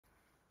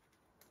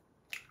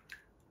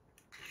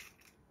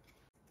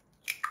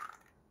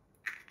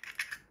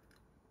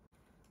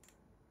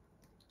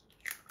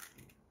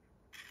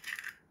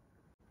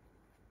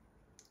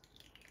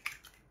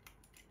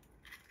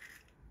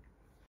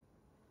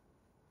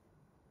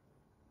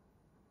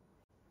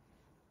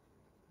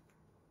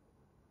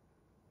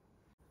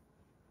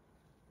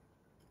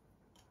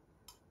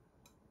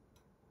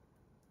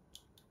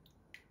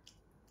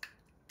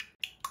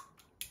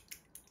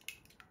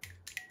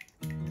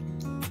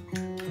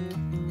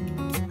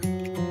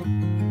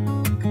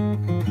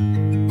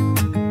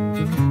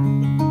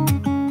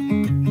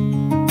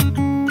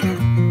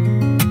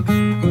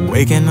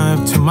waking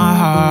up to my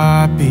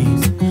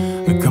heartbeat,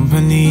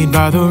 accompanied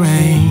by the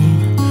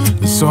rain.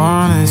 The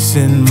soreness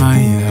in my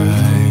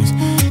eyes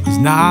is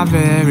not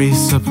very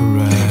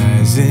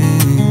surprising.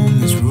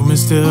 This room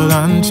is still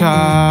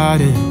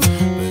uncharted,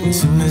 but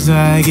as soon as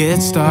I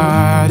get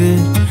started,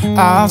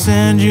 I'll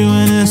send you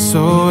an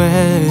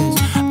SOS.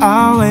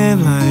 I'll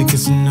wave like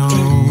it's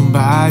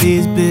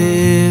nobody's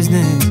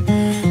business.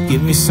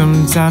 Give me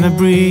some time to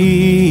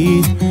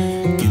breathe,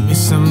 give me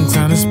some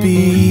time to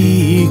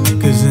speak,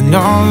 'cause I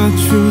know the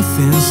truth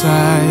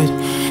inside,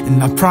 and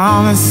I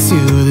promise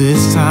you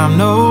this time,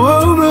 no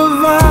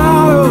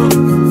bravado,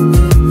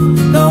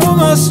 no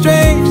more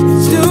strange,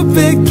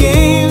 stupid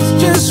games,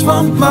 just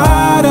one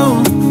motto.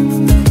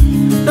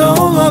 No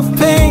more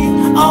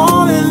pain,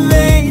 all in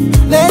vain,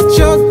 let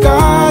your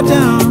guard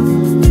down.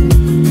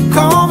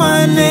 Call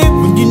my name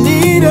when you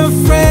need a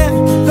friend,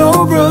 no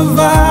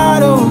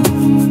bravado,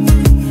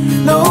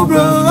 no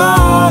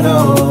bravado.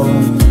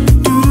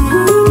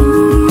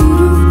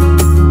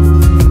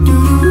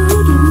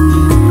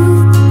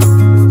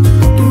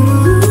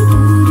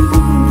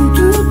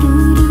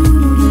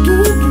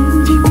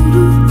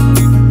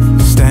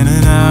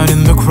 Standing out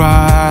in the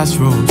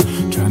crossroads,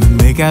 trying to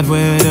make out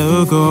where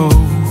to go.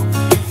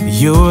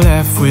 You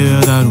left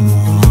without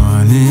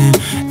warning,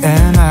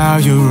 and now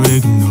you're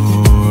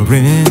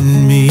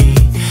ignoring me.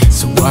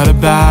 So what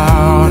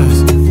about us?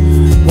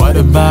 What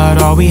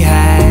about all we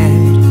had?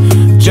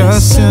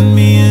 Just send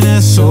me an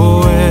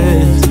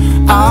SOS.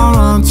 I'll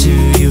run to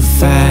you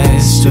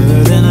faster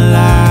than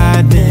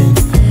lightning.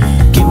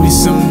 Give me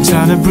some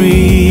time to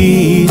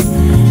breathe,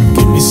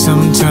 give me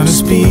some time to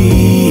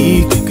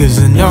speak, 'cause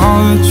I know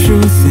the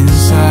truth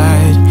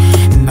inside,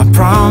 and I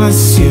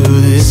promise you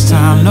this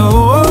time, no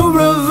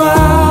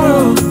bravado,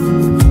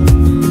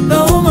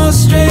 no more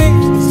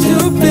strange,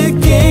 stupid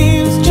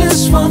games,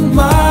 just one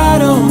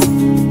motto.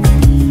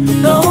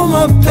 No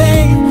more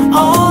pain,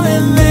 all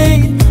in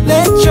vain,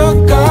 let your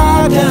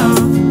guard down.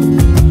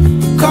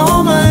 Call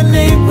my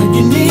name when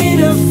you need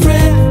a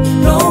friend,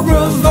 no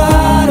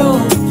bravado,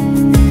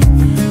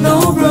 no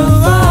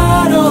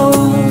bravado.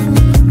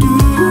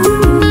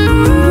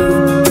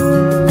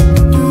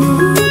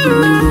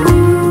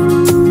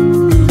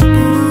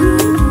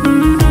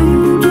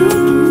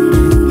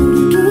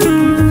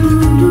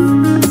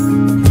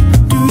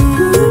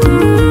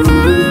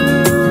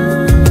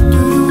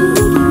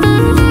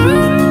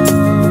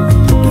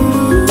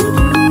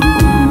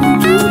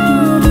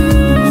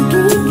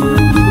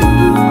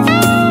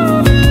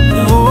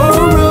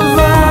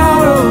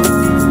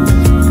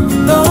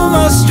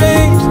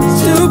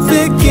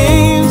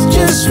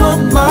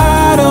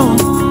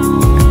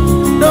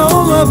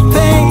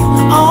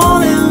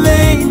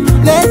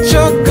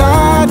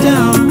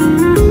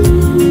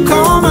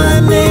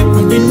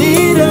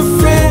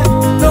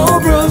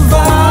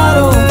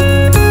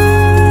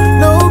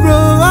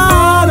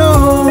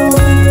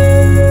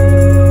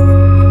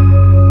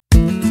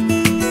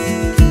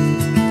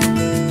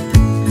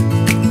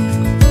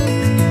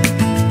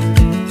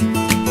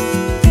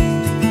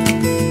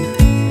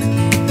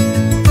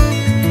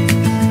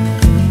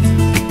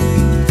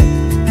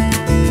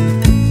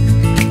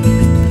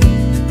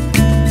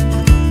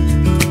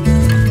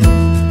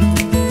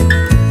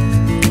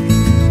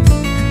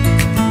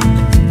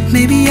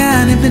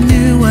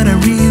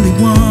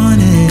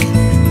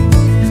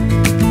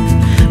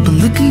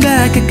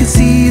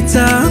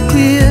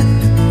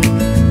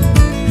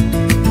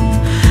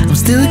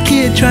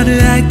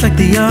 Like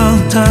they all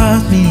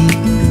taught me,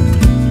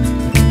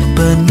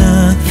 but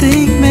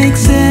nothing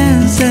makes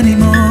sense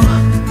anymore.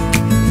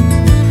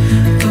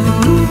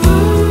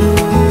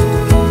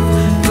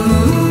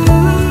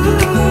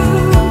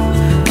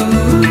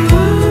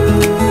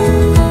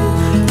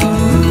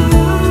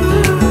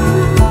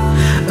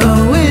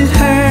 Oh, it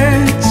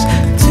hurts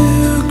to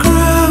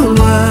grow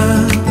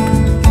up,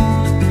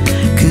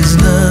 'cause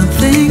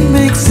nothing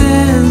makes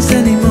sense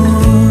anymore.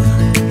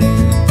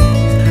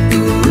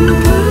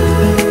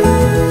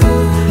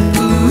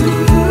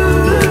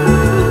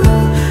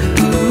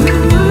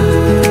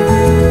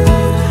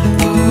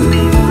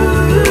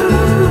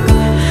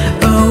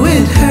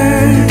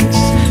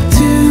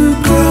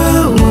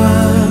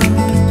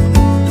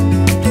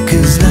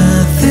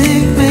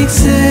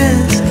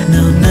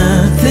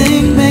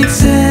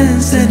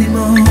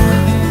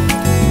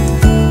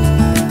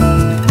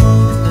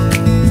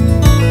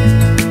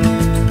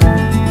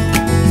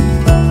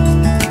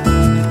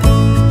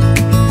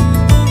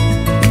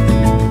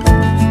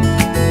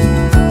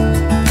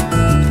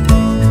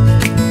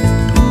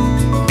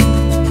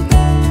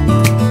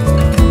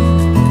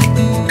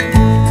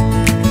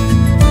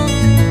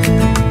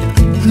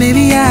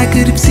 Maybe I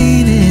could have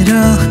seen it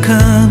all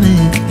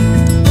coming,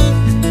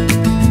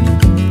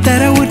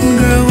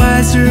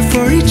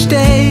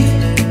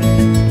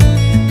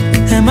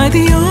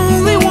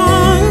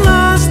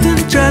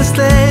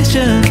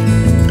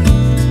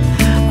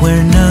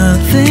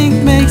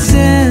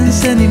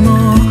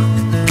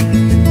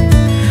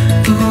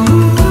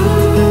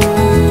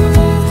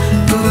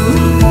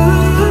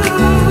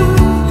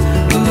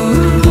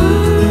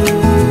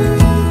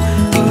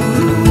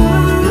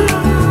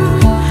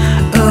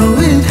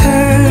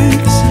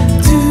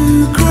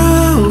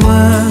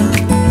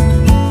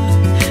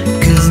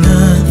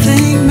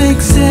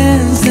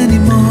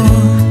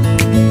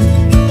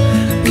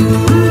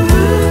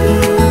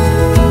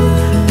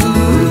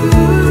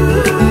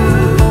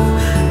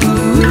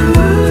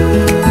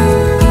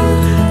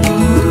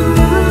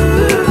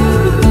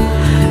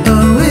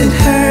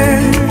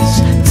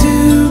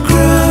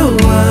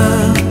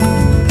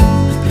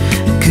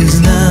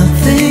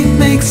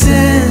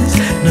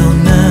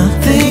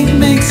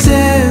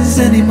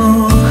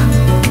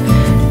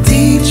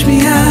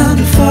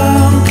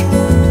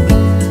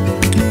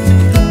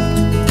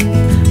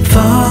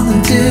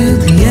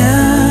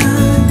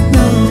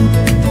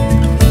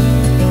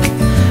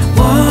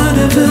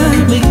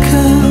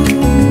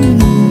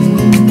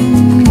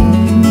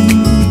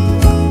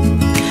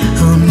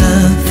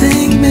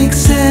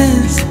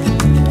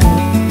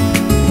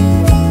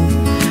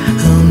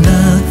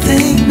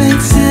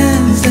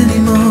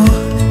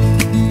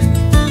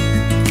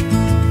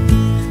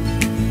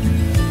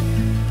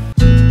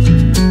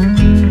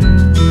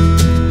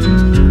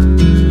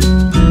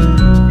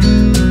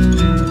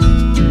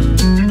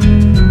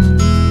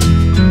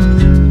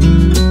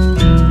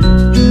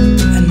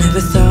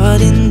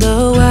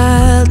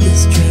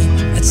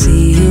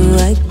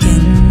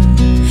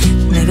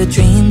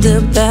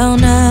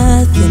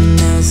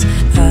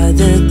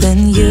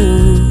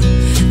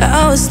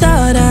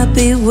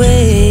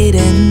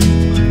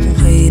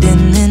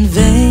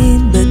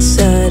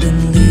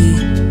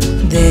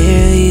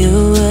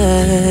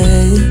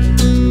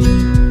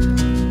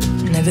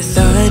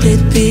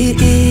 to be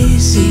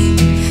easy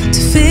to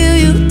feel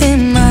you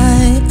in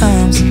my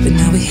arms, but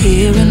now we're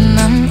here and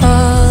I'm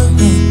all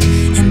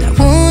in, and I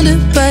wonder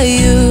about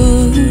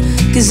you,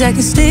 'cause I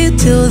can stay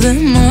till the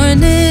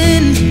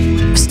morning,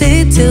 or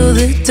stay till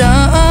the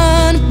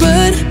dawn,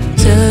 but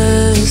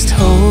just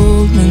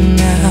hold me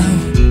now.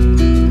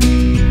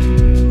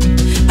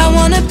 I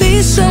wanna be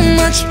so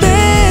much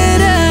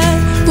better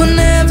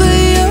whenever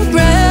you're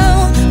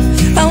around.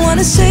 I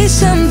wanna say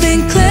something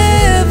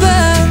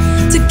clever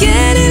to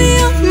get in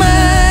your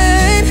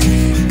mind,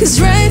 'cause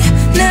right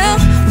now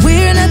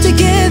we're not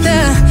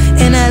together,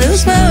 and I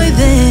lose my way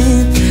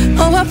then.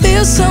 Oh, I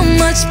feel so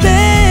much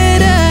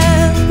better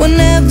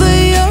whenever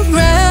you're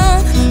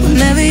around,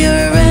 whenever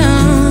you're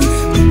around.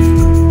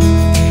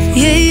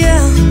 Yeah,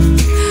 yeah,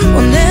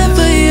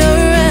 whenever you're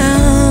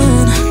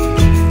around,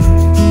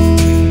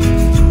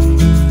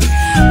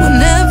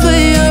 whenever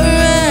you're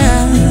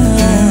around.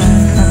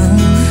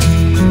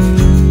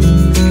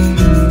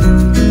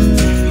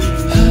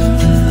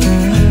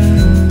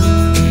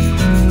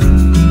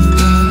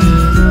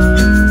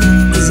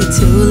 Is it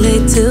too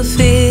late to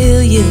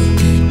feel you?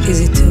 Is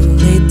it too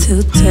late to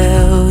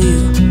tell you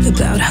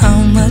about how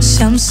much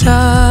I'm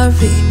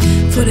sorry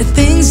for the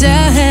things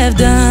I have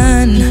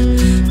done,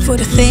 for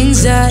the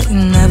things I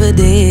never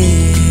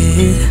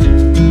did?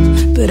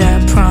 But I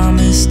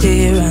promise,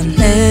 dear, I'll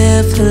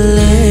never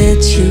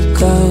let you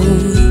go.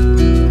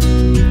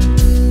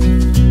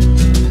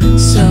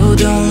 So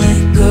don't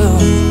let go,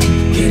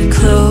 get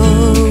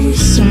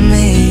close to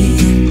me.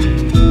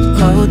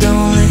 Oh,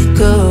 don't let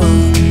go,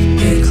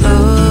 get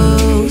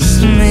close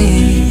to me.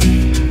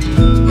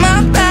 My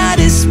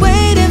body's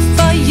waiting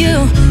for you,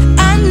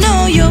 I know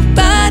your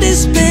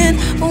body's been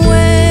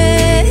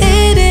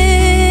waiting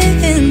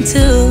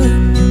too.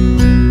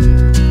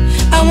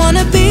 I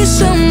wanna be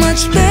so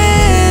much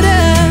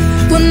better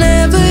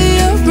whenever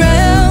you're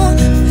around.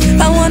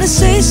 I wanna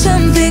say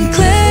something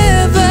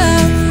clever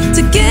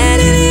to get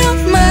in your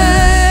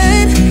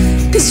mind,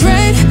 'cause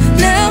right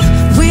now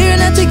we're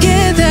not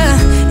together,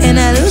 and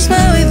I lose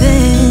my way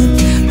then.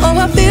 Oh,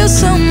 I feel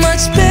so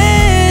much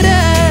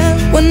better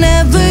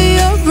whenever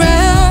you're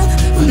around,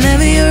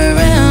 whenever you're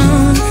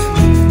around.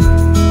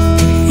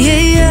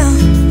 Yeah, yeah,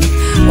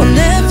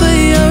 whenever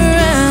you're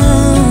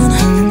around,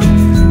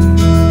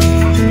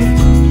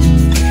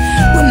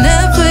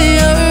 whenever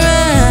you're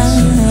around,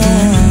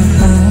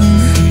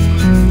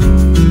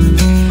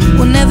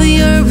 whenever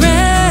you're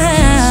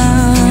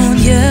around,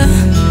 yeah,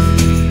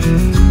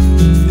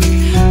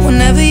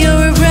 whenever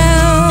you're around.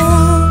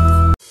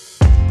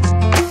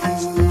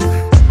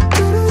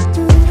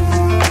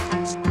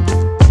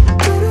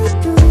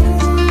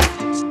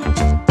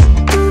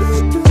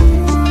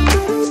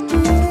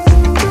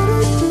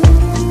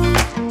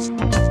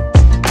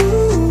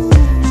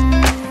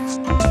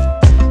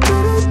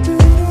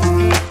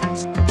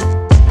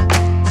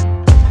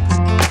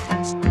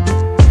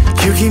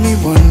 You keep me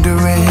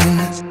wondering,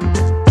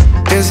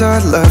 is our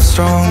love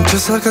strong?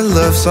 Just like a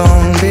love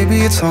song,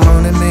 baby, it's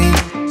haunting me.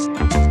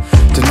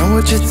 Don't know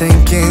what you're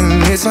thinking,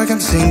 it's like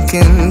I'm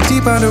sinking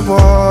deep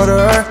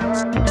underwater.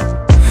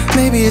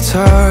 Maybe it's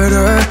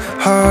harder,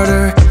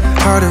 harder,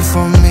 harder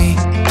for me.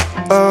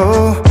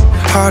 Oh,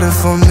 harder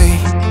for me.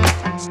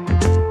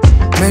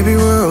 Maybe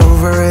we're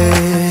over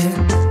it,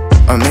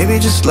 or maybe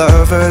just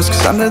lovers,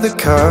 'cause under the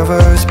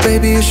covers,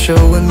 baby, you're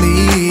showing me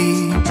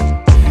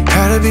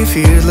how to be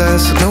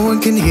fearless so no one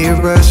can hear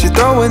us. You're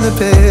throwing the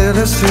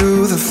pillars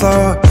through the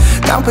floor.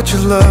 Now put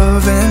your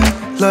loving,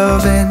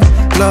 loving,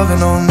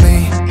 loving on me.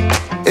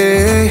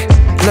 Hey,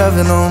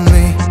 loving on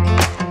me.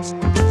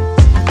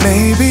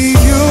 Maybe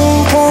you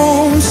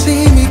won't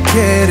see me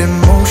get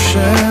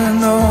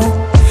emotional,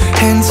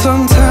 and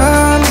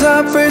sometimes I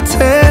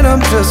pretend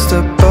I'm just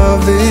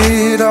above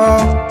it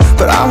all.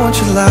 But I want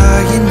you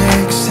lying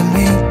next to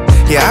me.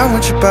 Yeah, I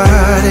want your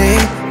body,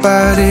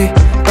 body,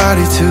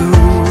 body too.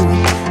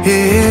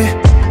 Yeah,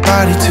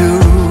 body too.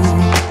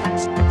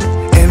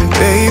 And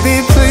baby,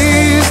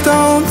 please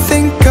don't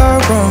think I'll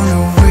run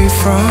away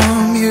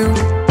from you.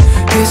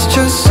 It's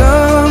just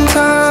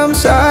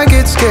sometimes I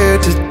get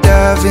scared to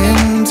dive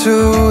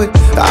into it.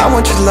 I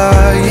want you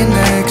lying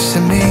next to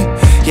me.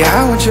 Yeah,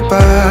 I want your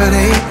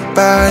body,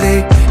 body,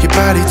 your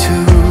body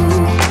too.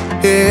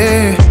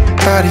 Yeah,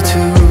 body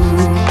too.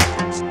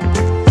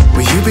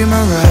 Will you be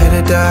my ride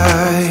or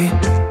die?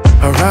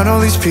 Around all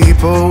these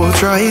people, we'll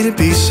try to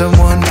be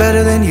someone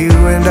better than you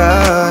and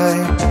I.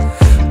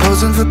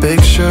 Posing for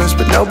pictures,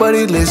 but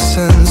nobody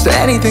listens to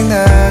anything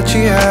that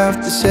you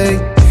have to say.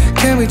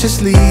 Can we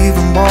just leave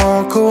and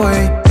walk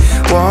away?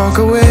 Walk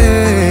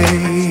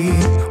away,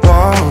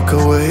 walk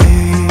away.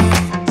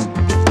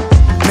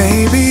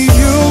 Maybe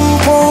you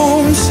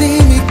won't see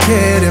me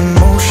get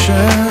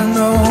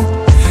emotional,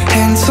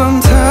 and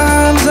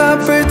sometimes I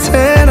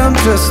pretend I'm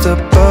just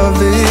above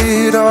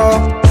it all.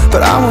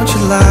 But I want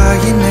you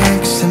lying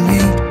next to me.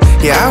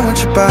 Yeah, I want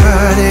your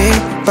body,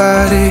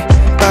 body,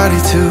 body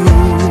too.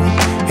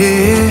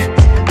 Yeah,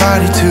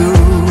 body too.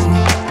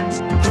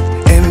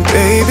 And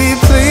baby,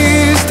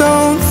 please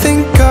don't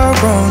think I'll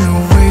run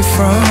away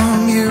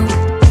from you.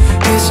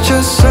 It's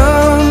just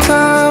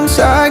sometimes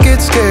I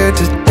get scared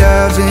to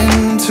dive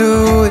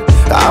into it.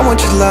 I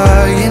want you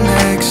lying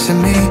next to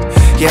me.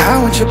 Yeah, I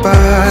want your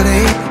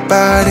body,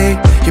 body,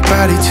 your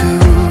body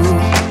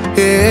too.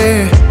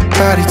 Yeah,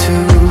 body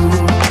too.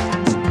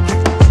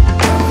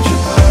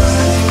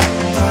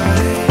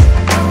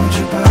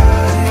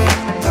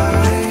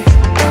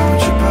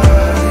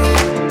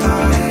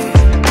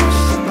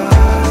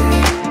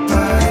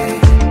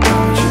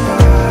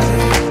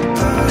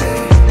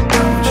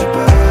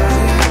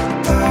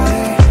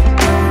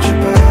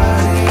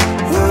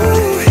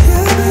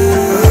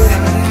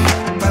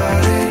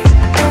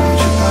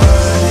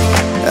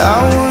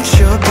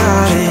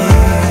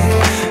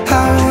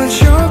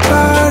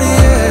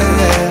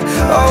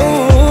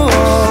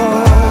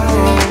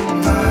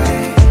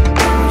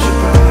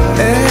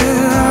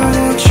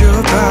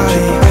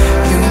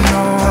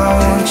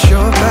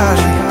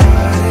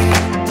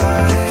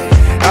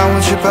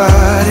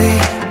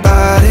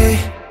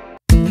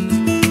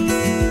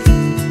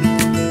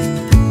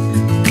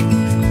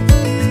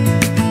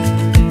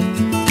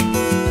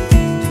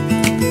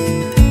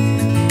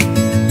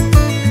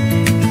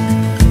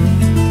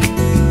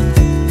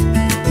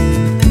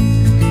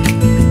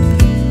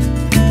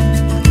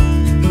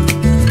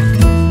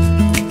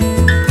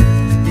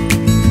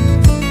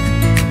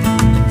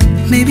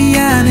 Maybe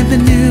I never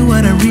knew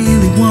what I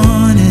really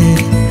wanted,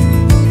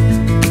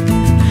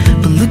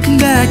 but looking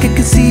back I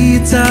can see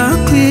it's all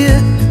clear.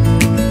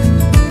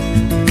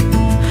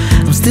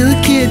 I'm still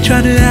a kid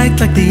trying to act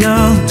like they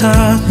all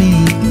taught me,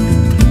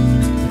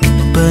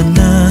 but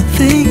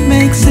nothing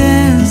makes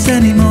sense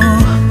anymore.